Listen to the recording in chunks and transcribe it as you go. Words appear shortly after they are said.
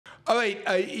All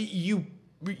right, you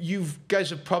guys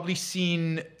have probably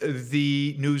seen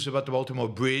the news about the Baltimore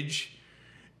bridge.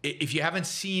 If you haven't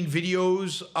seen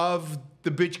videos of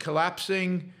the bridge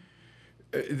collapsing,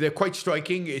 they're quite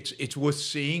striking. It's worth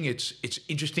seeing. It's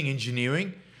interesting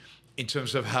engineering in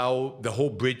terms of how the whole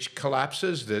bridge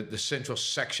collapses. The central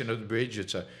section of the bridge.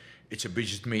 It's a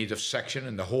bridge that's made of section,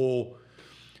 and the whole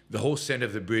center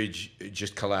of the bridge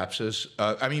just collapses.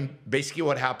 I mean, basically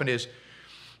what happened is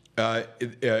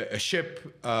a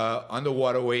ship on the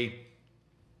waterway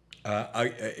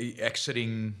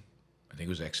exiting, I think it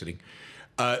was exiting,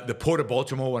 the port of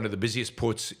Baltimore, one of the busiest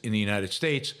ports in the United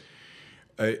States,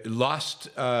 lost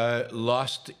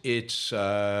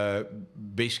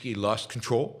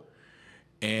control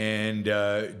and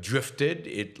drifted.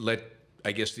 It let,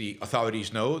 I guess, the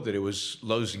authorities know that it was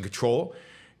losing control,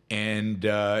 and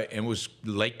was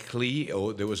likely,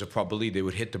 or there was a probability, they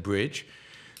would hit the bridge.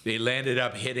 They landed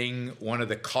up hitting one of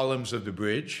the columns of the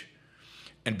bridge,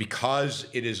 and because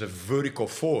it is a vertical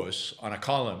force on a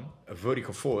column, a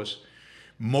vertical force,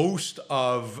 most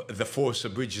of the force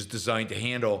a bridge is designed to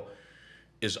handle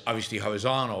is obviously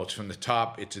horizontal. It's from the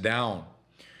top, it's down.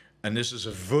 And this is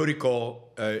a vertical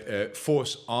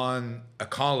force on a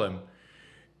column.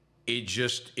 It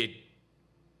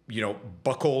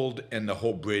buckled, and the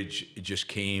whole bridge just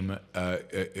came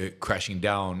crashing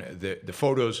down. The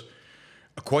photos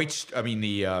are quite,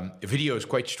 the video is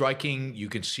quite striking. You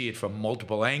can see it from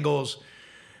multiple angles.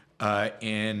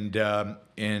 Horrible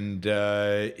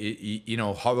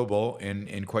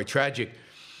and quite tragic.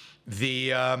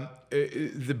 The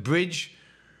bridge,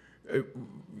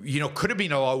 could have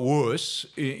been a lot worse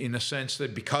in the sense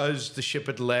that because the ship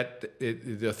had let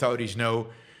the authorities know,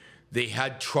 they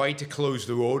had tried to close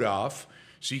the road off.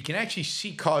 So you can actually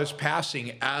see cars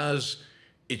passing as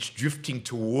it's drifting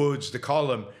towards the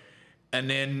column. And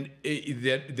then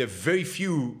there are very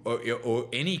few or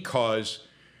any cars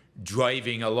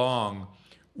driving along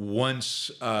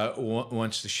once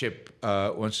the ship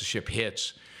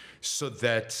hits, so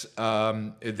that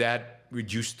that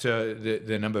reduced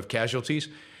the number of casualties.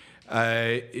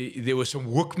 There were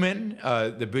some workmen.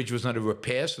 The bridge was under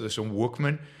repair, so there's some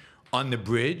workmen on the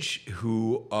bridge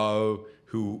who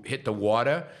hit the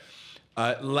water.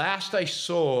 Last I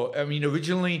saw,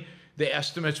 originally the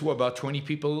estimates were about 20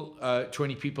 people.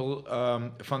 20 people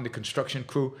from the construction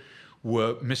crew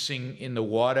were missing in the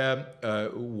water.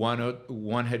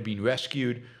 One had been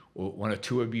rescued, or one or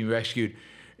two had been rescued.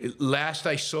 Last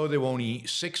I saw, there were only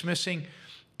 6 missing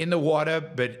in the water,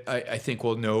 but I think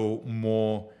we'll know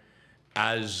more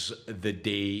as the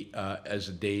day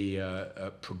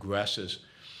progresses.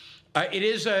 It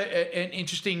is an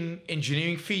interesting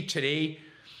engineering feat. Today,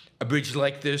 a bridge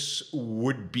like this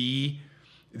would be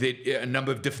that a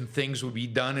number of different things would be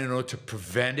done in order to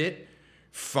prevent it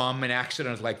from an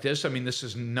accident like this. I mean, this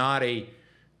is not a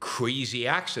crazy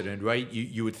accident, right?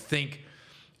 You would think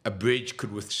a bridge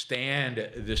could withstand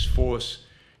this force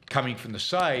coming from the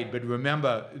side, but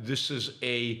remember, this is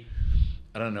I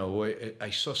don't know, I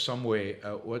saw somewhere,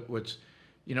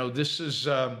 this is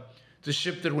the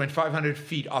ship that went 500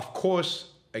 feet off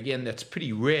course. Again, that's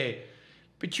pretty rare,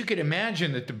 but you could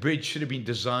imagine that the bridge should have been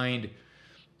designed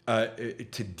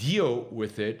to deal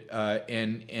with it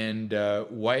and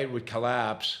why it would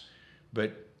collapse.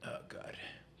 But oh God,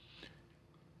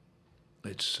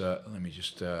 let me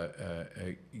just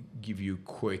give you a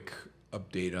quick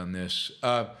update on this.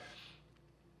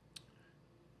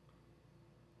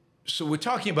 So we're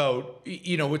talking about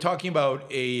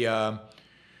a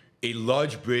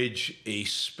large bridge, a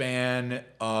span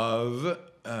of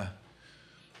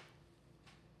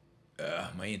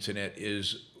my internet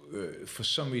is for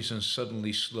some reason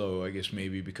suddenly slow. I guess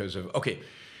maybe because of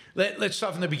Let's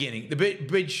start from the beginning.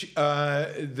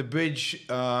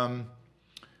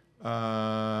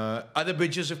 Other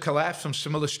bridges have collapsed from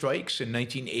similar strikes. In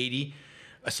 1980,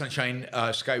 a Sunshine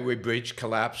Skyway Bridge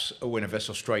collapsed when a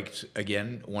vessel struck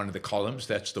again one of the columns.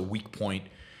 That's the weak point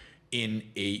in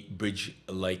a bridge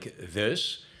like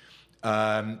this.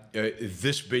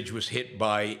 This bridge was hit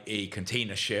by a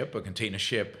container ship.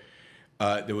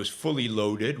 That was fully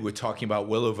loaded. We're talking about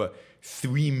well over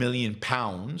 3 million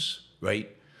pounds, right?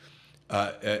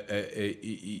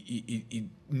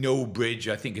 No bridge,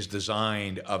 I think, is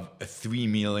designed of 3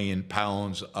 million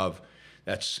pounds of,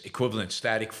 that's equivalent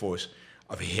static force,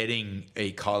 of hitting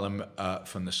a column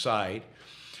from the side.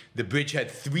 The bridge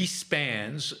had 3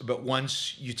 spans, but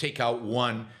once you take out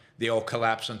one, they all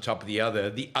collapse on top of the other.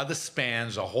 The other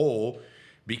spans are whole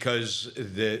because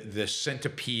the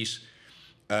centerpiece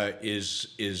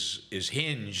is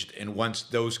hinged, and once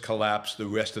those collapse, the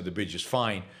rest of the bridge is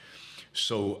fine.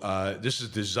 So this is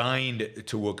designed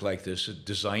to work like this,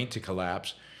 designed to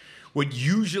collapse. What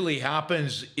usually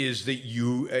happens is that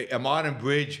a modern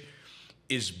bridge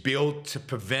is built to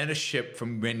prevent a ship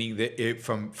from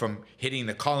from hitting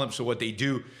the column. So what they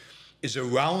do is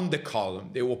around the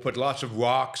column, they will put lots of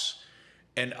rocks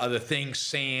and other things,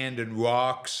 sand and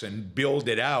rocks, and build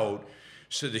it out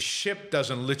so the ship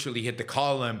doesn't literally hit the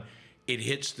column. It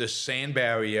hits the sand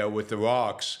barrier with the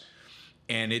rocks,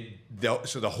 and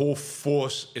so the whole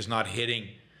force is not hitting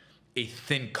a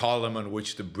thin column on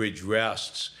which the bridge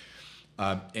rests.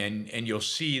 And you'll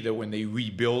see that when they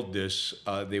rebuild this,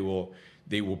 they will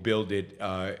build it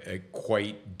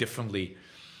quite differently.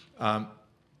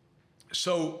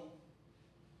 So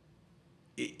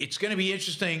it's going to be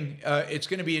interesting. It's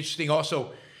going to be interesting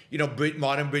also. You know,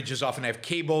 modern bridges often have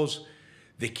cables.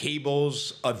 The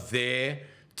cables are there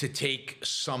to take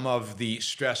some of the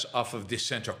stress off of the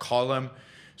center column,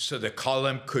 so the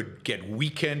column could get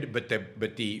weakened, but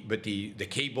the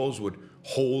cables would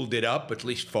hold it up at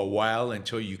least for a while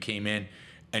until you came in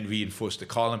and reinforced the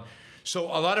column. So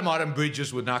a lot of modern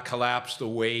bridges would not collapse the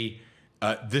way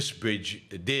this bridge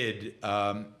did,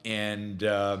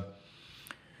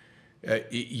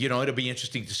 you know, it'll be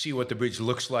interesting to see what the bridge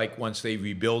looks like once they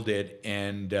rebuild it,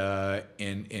 and you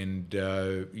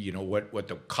know what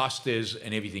the cost is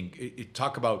and everything.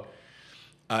 Talk about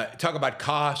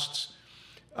costs.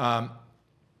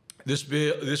 This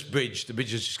bridge, the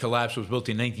bridge that just collapsed, was built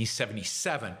in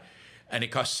 1977, and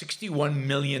it cost $61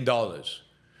 million,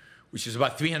 which is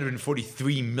about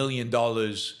 $343 million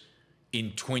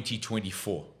in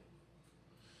 2024.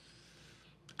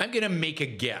 I'm going to make a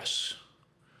guess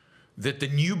that the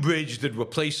new bridge that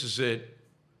replaces it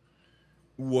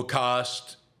will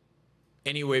cost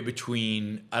anywhere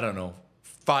between, I don't know,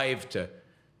 5 to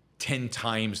 10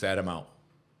 times that amount.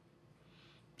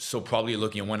 So probably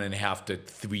looking at $1.5 to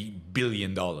 $3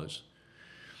 billion.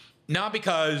 Not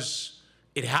because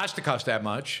it has to cost that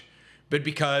much, but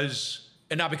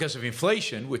and not because of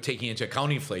inflation. We're taking into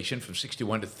account inflation from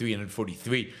 61 to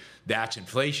 343. That's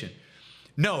inflation.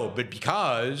 No, but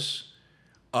because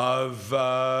of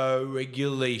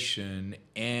regulation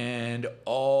and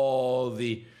all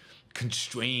the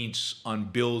constraints on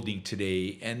building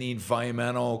today, and the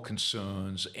environmental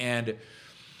concerns, and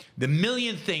the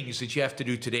million things that you have to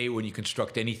do today when you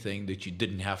construct anything that you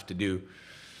didn't have to do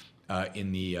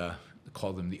in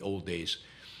call them the old days.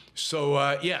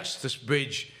 So yes, this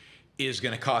bridge is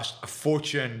going to cost a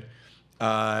fortune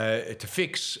to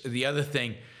fix. The other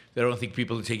thing that I don't think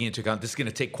people are taking into account, this is going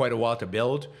to take quite a while to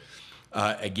build.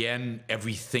 Again,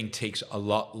 everything takes a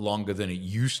lot longer than it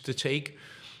used to take.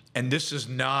 And this is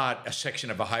not a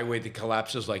section of a highway that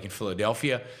collapses like in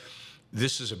Philadelphia.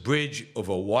 This is a bridge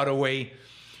over a waterway.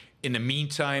 In the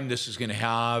meantime, this is going to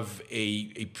have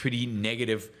a pretty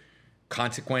negative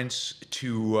consequence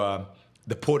to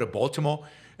the port of Baltimore.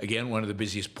 Again, one of the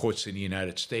busiest ports in the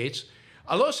United States.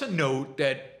 I'll also note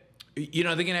that, you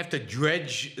know, they're going to have to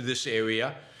dredge this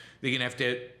area. They're going to have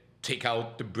to take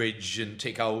out the bridge and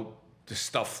take out the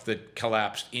stuff that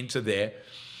collapsed into there.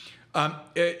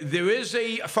 There is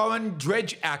a Foreign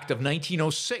Dredge Act of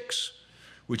 1906,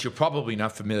 which you're probably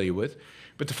not familiar with.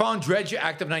 But the Foreign Dredge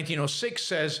Act of 1906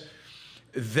 says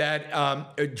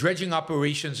that dredging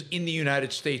operations in the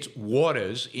United States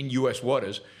waters, in U.S.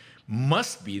 waters,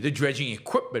 the dredging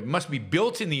equipment must be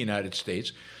built in the United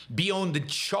States, be owned and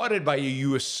chartered by a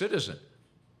U.S. citizen.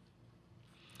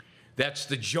 That's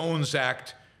the Jones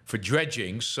Act for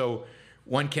dredging. So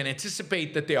one can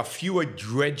anticipate that there are fewer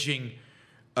dredging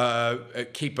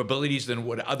capabilities than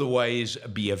would otherwise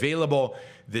be available,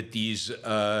 that these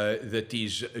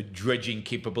dredging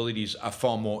capabilities are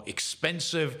far more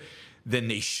expensive than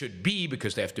they should be,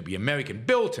 because they have to be American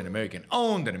built and American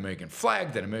owned and American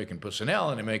flagged and American personnel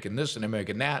and American this and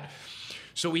American that.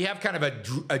 So we have kind of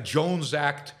a Jones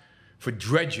Act for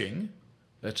dredging.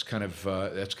 That's kind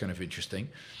of interesting.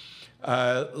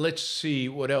 Let's see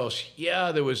what else.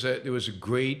 Yeah, there was a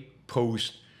great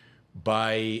post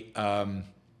by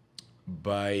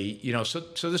you know,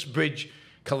 so this bridge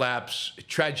collapse,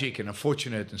 tragic and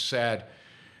unfortunate and sad,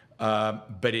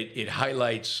 but it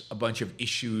highlights a bunch of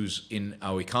issues in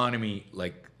our economy,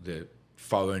 like the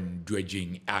Foreign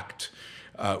Dredging Act,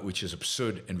 which is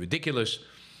absurd and ridiculous.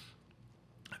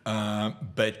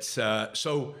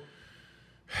 So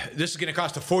this is going to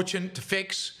cost a fortune to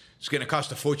fix. It's going to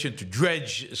cost a fortune to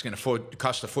dredge. It's going to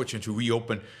cost a fortune to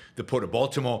reopen the Port of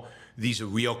Baltimore. These are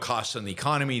real costs on the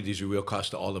economy. These are real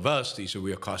costs to all of us. These are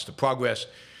real costs to progress.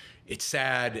 It's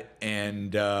sad,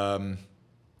 and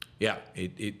yeah,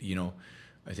 you know,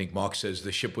 I think Mark says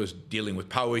the ship was dealing with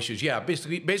power issues. Yeah,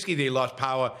 basically they lost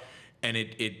power, and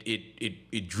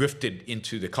it drifted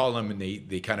into the column, and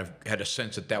they kind of had a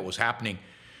sense that that was happening.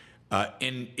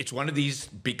 And it's one of these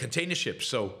big container ships.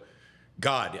 So,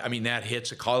 God, I mean, that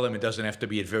hits a column. It doesn't have to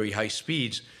be at very high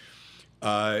speeds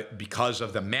because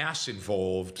of the mass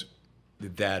involved.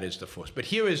 That is the force. But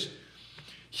here is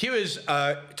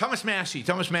Thomas Massie.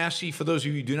 Thomas Massie, for those of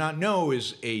you who do not know,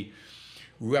 is a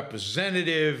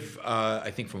representative,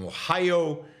 I think from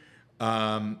Ohio,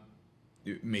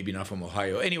 maybe not from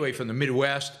Ohio, anyway, from the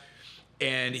Midwest.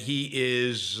 And he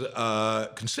is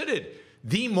considered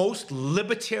the most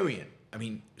libertarian, I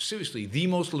mean, seriously, the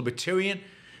most libertarian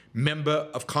member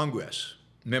of Congress.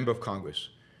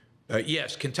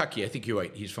 Yes, Kentucky, I think you're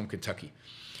right. He's from Kentucky.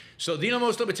 So the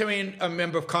most libertarian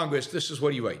member of Congress, this is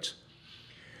what he writes.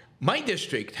 My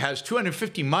district has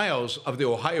 250 miles of the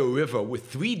Ohio River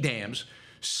with 3 dams,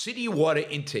 city water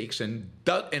intakes, and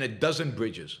a dozen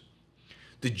bridges.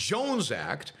 The Jones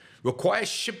Act requires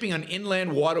shipping on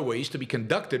inland waterways to be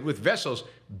conducted with vessels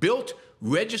built,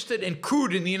 registered, and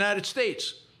crewed in the United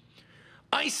States.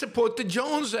 I support the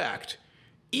Jones Act,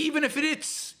 even if it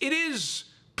is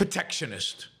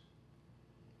protectionist.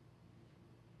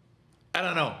 I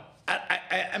don't know.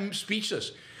 I'm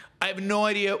speechless. I have no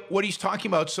idea what he's talking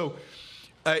about. So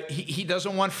he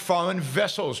doesn't want foreign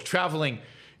vessels traveling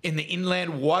in the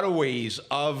inland waterways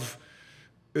of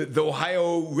the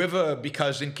Ohio River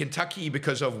because in Kentucky,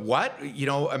 because of what? You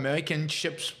know, American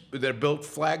ships that are built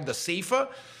flagged are safer.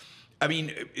 I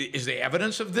mean, is there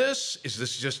evidence of this? Is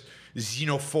this just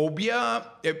xenophobia?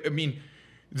 I mean,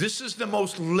 this is the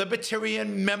most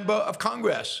libertarian member of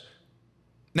Congress.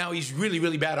 Now, he's really,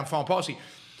 really bad on foreign policy.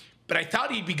 But I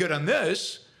thought he'd be good on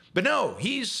this. But no,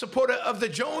 he's supporter of the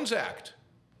Jones Act.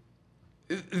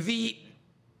 The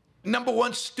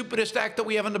 #1 stupidest act that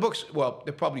we have in the books. Well,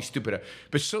 they're probably stupider,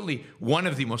 but certainly one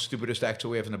of the most stupidest acts that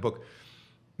we have in the book.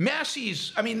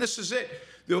 Massey's, I mean, this is it.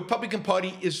 The Republican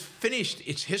Party is finished.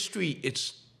 It's history.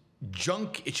 It's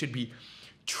junk. It should be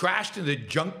trashed in the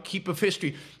junk heap of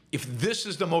history if this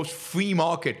is the most free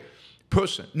market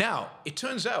person. Now, it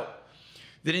turns out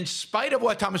that in spite of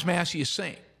what Thomas Massie is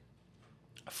saying,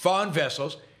 foreign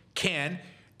vessels can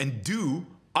and do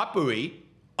operate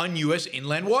on U.S.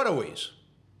 inland waterways.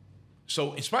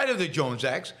 So in spite of the Jones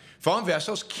Act, foreign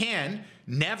vessels can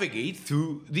navigate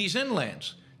through these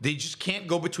inlands. They just can't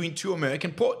go between 2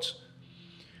 American ports.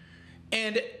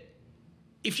 And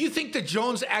if you think the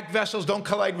Jones Act vessels don't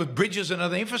collide with bridges and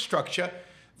other infrastructure,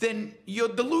 then you're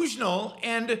delusional,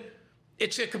 and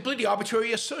it's a completely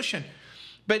arbitrary assertion.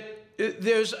 But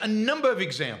there's a number of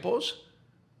examples.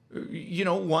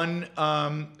 One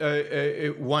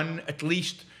at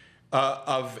least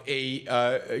of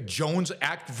a Jones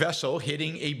Act vessel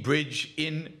hitting a bridge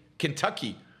in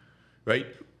Kentucky, right?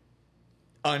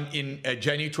 In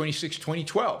January 26,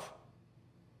 2012.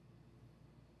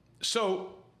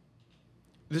 So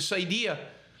this idea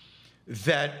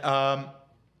that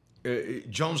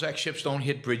Jones Act ships don't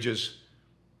hit bridges,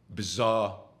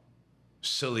 bizarre,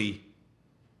 silly,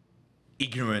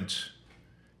 ignorant,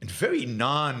 and very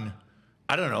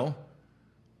I don't know,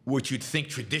 what you'd think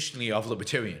traditionally of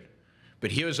libertarian.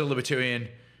 But here is a libertarian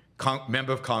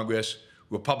member of Congress,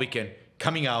 Republican,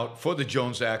 coming out for the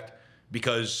Jones Act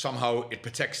because somehow it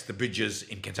protects the bridges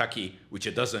in Kentucky, which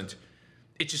it doesn't.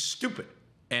 It's just stupid.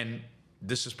 And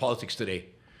this is politics today.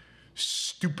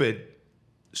 Stupid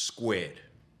squared.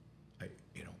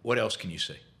 What else can you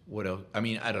say? What else? I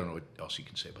mean, I don't know what else you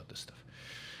can say about this stuff.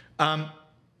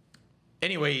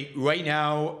 Anyway, right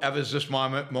now, as this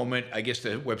moment, I guess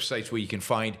the websites where you can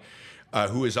find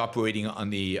who is operating on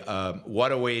the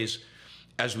waterways.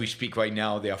 As we speak right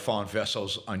now, there are foreign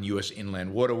vessels on U.S.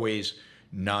 inland waterways,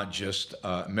 not just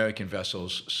American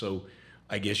vessels. So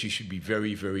I guess you should be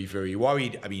very, very, very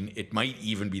worried. I mean, it might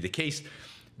even be the case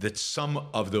that some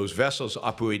of those vessels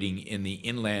operating in the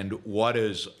inland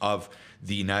waters of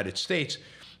the United States,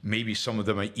 maybe some of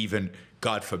them are even,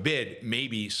 God forbid,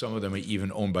 maybe some of them are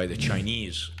even owned by the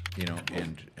Chinese,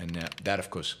 and that of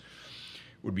course,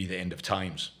 would be the end of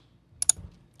times.